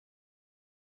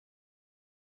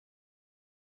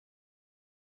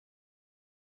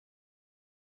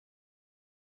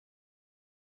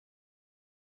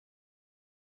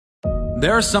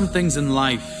There are some things in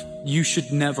life you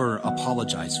should never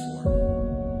apologize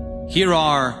for. Here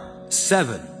are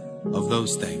 7 of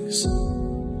those things.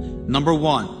 Number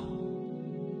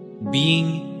 1,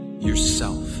 being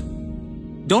yourself.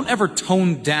 Don't ever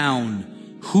tone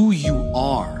down who you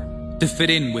are to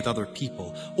fit in with other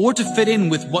people or to fit in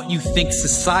with what you think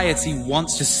society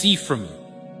wants to see from you.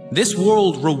 This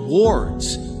world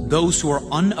rewards those who are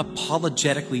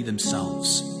unapologetically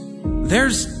themselves.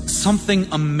 There's something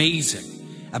amazing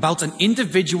about an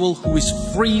individual who is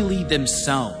freely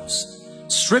themselves.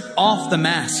 Strip off the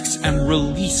masks and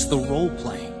release the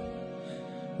role-playing.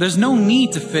 There's no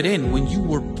need to fit in when you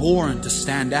were born to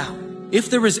stand out. If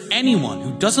there is anyone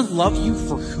who doesn't love you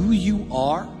for who you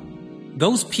are,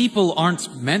 those people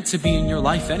aren't meant to be in your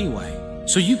life anyway.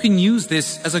 So you can use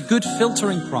this as a good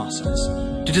filtering process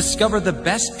to discover the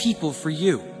best people for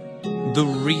you, the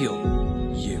real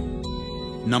you.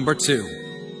 Number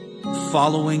 2,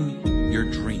 following your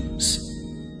dreams.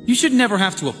 You should never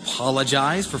have to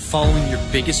apologize for following your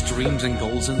biggest dreams and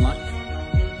goals in life.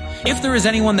 If there is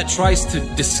anyone that tries to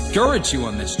discourage you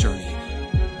on this journey,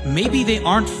 maybe they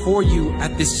aren't for you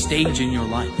at this stage in your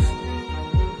life.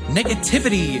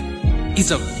 Negativity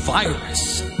is a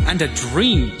virus and a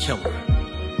dream killer.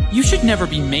 You should never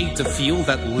be made to feel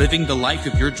that living the life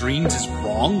of your dreams is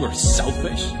wrong or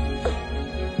selfish.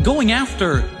 Going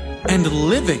after and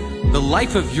living the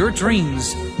life of your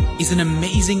dreams is an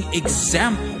amazing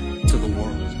example to the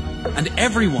world and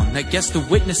everyone that gets to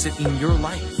witness it in your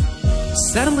life.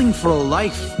 Settling for a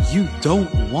life you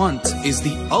don't want is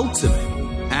the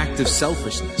ultimate act of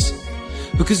selfishness,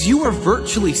 because you are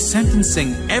virtually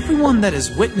sentencing everyone that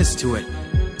has witnessed to it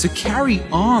to carry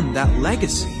on that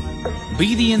legacy.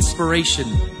 Be the inspiration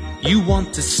you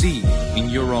want to see in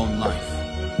your own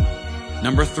life.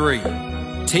 Number 3,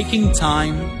 taking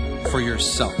time for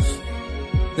yourself.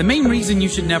 The main reason you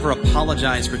should never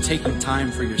apologize for taking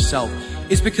time for yourself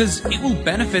is because it will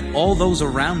benefit all those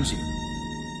around you.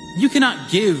 You cannot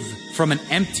give from an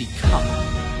empty cup.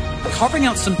 Carving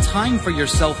out some time for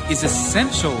yourself is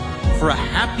essential for a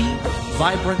happy,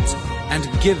 vibrant, and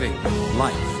giving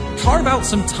life. Carve out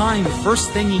some time first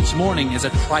thing each morning as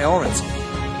a priority.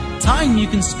 Time you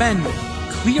can spend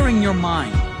clearing your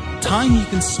mind. Time you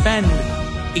can spend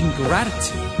in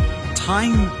gratitude.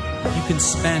 Time you can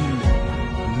spend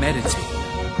meditating.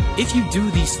 If you do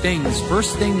these things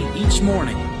first thing each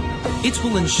morning, it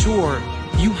will ensure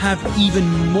you have even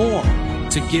more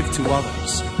to give to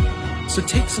others. So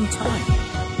take some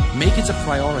time, make it a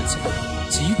priority,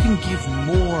 so you can give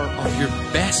more of your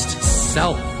best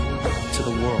self to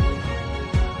the world.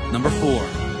 Number 4,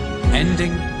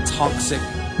 ending toxic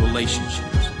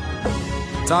relationships.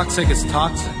 Toxic is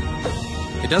toxic.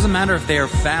 It doesn't matter if they are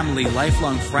family,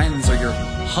 lifelong friends, or your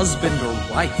husband or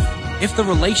wife. If the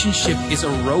relationship is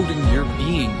eroding your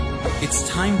being, it's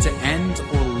time to end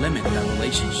or limit that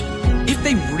relationship. If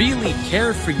they really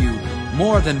care for you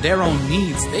more than their own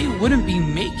needs, they wouldn't be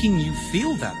making you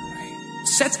feel that way.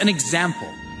 Set an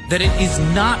example that it is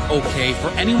not okay for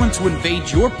anyone to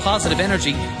invade your positive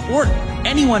energy, or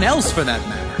anyone else for that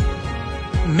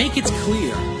matter. Make it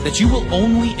clear that you will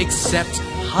only accept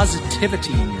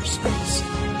positivity in your space,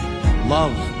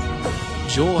 love,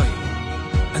 joy,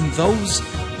 and those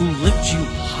who lift you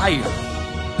higher.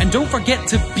 And don't forget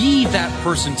to be that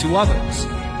person to others.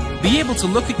 Be able to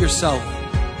look at yourself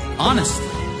honestly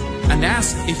and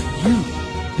ask if you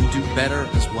can do better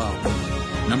as well.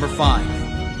 Number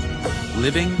 5,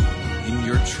 living in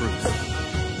your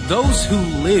truth. Those who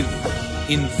live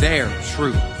in their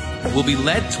truth will be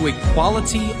led to a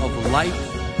quality of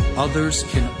life others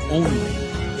can only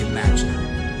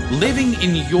imagine. Living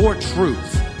in your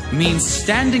truth means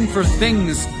standing for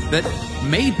things that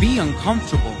may be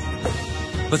uncomfortable,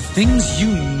 but things you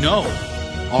know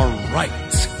are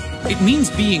right. It means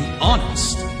being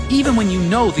honest, even when you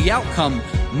know the outcome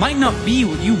might not be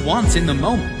what you want in the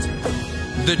moment.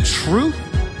 The truth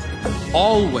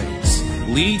always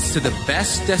leads to the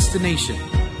best destination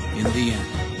in the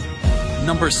end.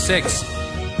 Number 6,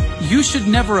 you should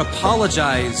never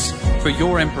apologize for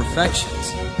your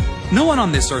imperfections. No one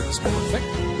on this earth is perfect.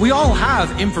 We all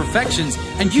have imperfections,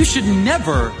 and you should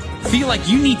never feel like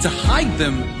you need to hide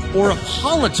them or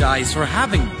apologize for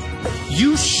having them.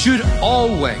 You should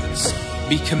always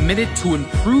be committed to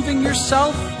improving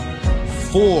yourself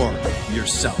for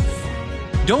yourself.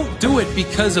 Don't do it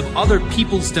because of other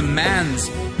people's demands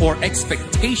or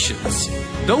expectations.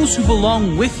 Those who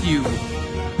belong with you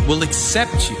will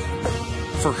accept you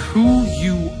for who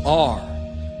you are.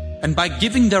 And by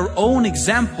giving their own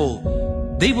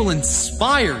example, they will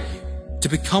inspire you to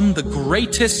become the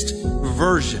greatest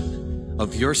version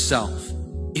of yourself.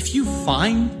 If you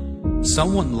find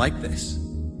someone like this,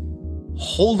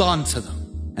 hold on to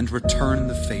them and return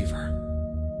the favor.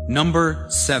 Number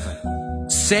 7,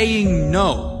 saying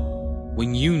no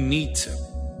when you need to.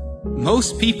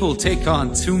 Most people take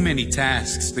on too many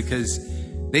tasks because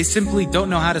they simply don't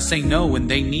know how to say no when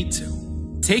they need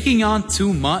to. Taking on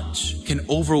too much can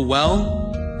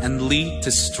overwhelm and lead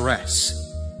to stress,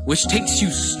 which takes you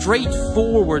straight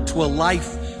forward to a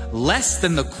life less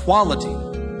than the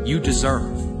quality you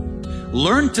deserve.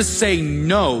 Learn to say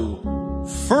no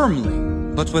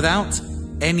firmly, but without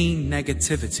any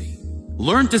negativity.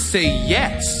 Learn to say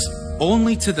yes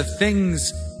only to the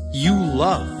things you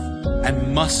love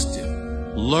and must do.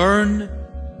 Learn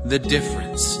the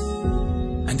difference,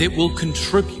 and it will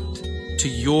contribute to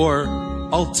your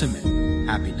ultimate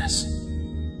happiness.